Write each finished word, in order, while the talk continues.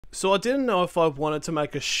So I didn't know if I wanted to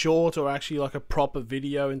make a short or actually like a proper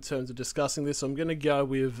video in terms of discussing this. So I'm going to go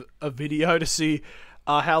with a video to see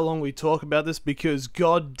how long we talk about this, because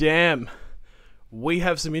god damn, we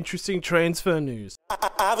have some interesting transfer news.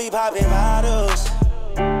 I'll be popping bottles,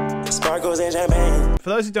 sparkles and champagne. For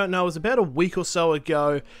those who don't know, it was about a week or so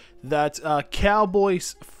ago that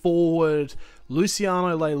Cowboys forward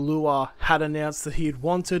Luciano Leilua had announced that he had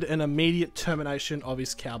wanted an immediate termination of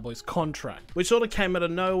his Cowboys contract, which sort of came out of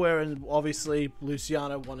nowhere, and obviously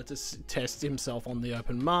Luciano wanted to test himself on the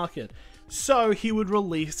open market, so he would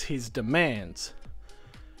release his demands.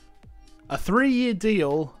 A 3-year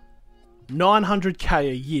deal, $900k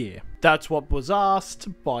a year. That's what was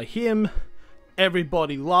asked by him.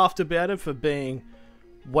 Everybody laughed about it for being,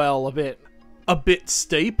 well, a bit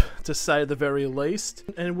steep, to say the very least,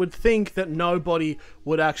 and would think that nobody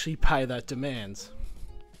would actually pay that demand.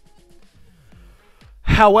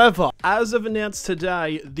 However, as of announced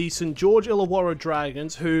today, the St George Illawarra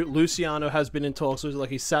Dragons, who Luciano has been in talks with,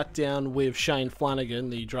 like he sat down with Shane Flanagan,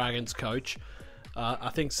 the Dragons coach, I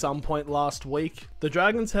think some point last week, the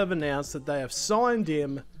Dragons have announced that they have signed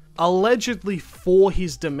him allegedly for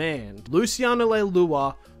his demand. Luciano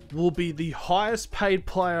Leilua will be the highest paid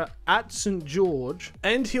player at St George,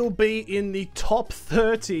 and he'll be in the top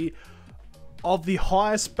 30 of the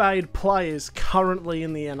highest paid players currently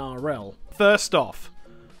in the NRL. First off,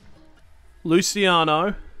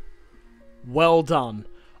 Luciano, well done.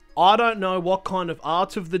 I don't know what kind of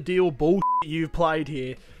art of the deal bullshit you've played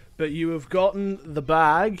here, but you have gotten the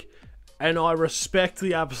bag, and I respect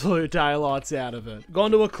the absolute daylights out of it.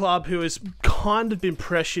 Gone to a club who has kind of been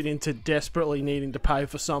pressured into desperately needing to pay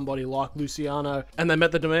for somebody like Luciano, and they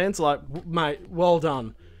met the demands. Like, mate, well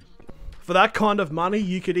done. For that kind of money,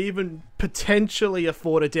 you could even potentially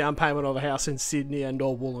afford a down payment of a house in Sydney and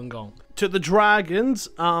or Wollongong. To the Dragons,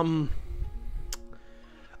 I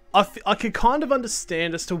could kind of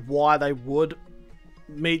understand as to why they would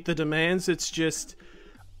meet the demands. It's just,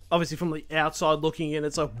 obviously from the outside looking in,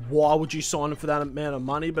 it's like, why would you sign him for that amount of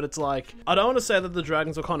money? But it's like, I don't want to say that the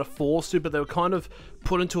Dragons were kind of forced to, but they were kind of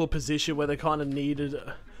put into a position where they kind of needed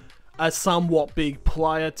a somewat big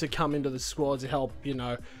player to come into the squad to help, you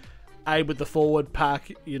know, aid with the forward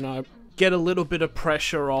pack, you know, get a little bit of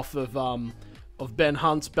pressure off of Ben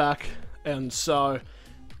Hunt's back. And so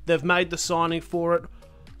they've made the signing for it.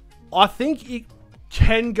 I think it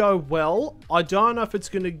can go well. I don't know if it's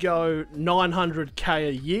going to go 900k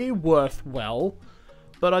a year worth well,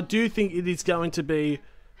 but I do think it is going to be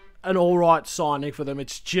an alright signing for them.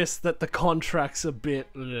 It's just that the contract's a bit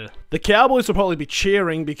ugh. The Cowboys will probably be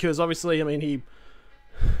cheering because obviously, I mean,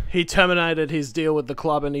 he terminated his deal with the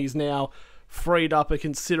club and he's now freed up a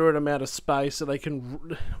considerate amount of space so they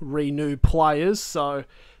can renew players, so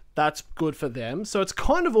that's good for them. So it's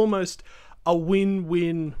kind of almost a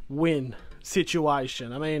win-win-win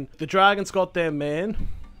situation. I mean, the Dragons got their man,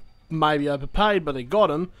 maybe overpaid, but they got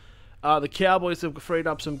him. The Cowboys have freed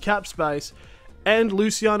up some cap space, and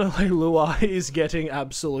Luciano Leilua is getting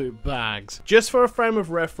absolute bags. Just for a frame of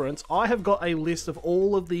reference, I have got a list of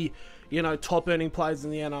all of the, you know, top earning players in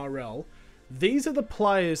the NRL. These are the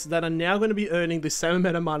players that are now going to be earning the same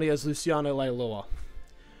amount of money as Luciano Leilua.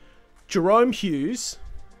 Jerome Hughes,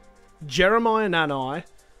 Jeremiah Nanai,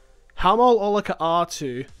 Hamal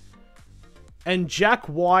Olakau'atu, and Jack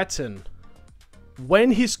Whiten,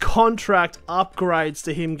 when his contract upgrades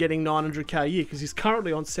to him getting 900k a year, because he's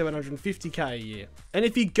currently on 750k a year. And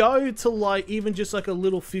if you go to like even just like a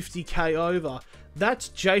little 50k over, that's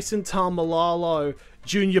Jason Taumalolo,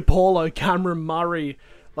 Junior Paulo, Cameron Murray,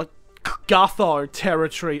 like Gutho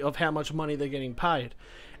territory of how much money they're getting paid.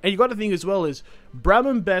 And you got to think as well is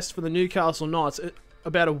Bradman Best for the Newcastle Knights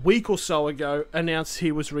about a week or so ago announced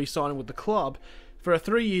he was re-signing with the club for a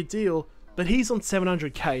 3-year deal, but he's on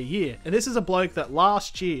 700k a year. And this is a bloke that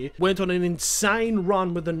last year went on an insane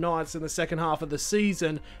run with the Knights in the second half of the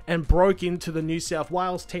season and broke into the New South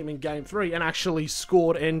Wales team in Game 3 and actually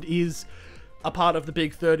scored and is a part of the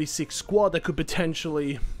big 36 squad that could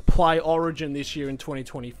potentially play Origin this year in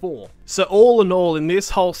 2024. So all in all, in this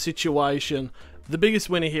whole situation, the biggest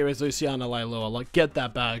winner here is Luciano Leilua. Like, get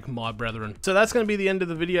that bag, my brethren. So that's going to be the end of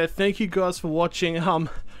the video. Thank you guys for watching.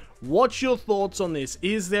 What's your thoughts on this?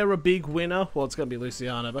 Is there a big winner? Well, it's going to be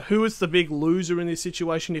Luciano, but who is the big loser in this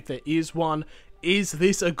situation, if there is one? Is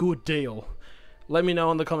this a good deal? Let me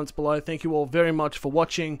know in the comments below. Thank you all very much for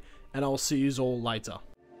watching, and I'll see you all later.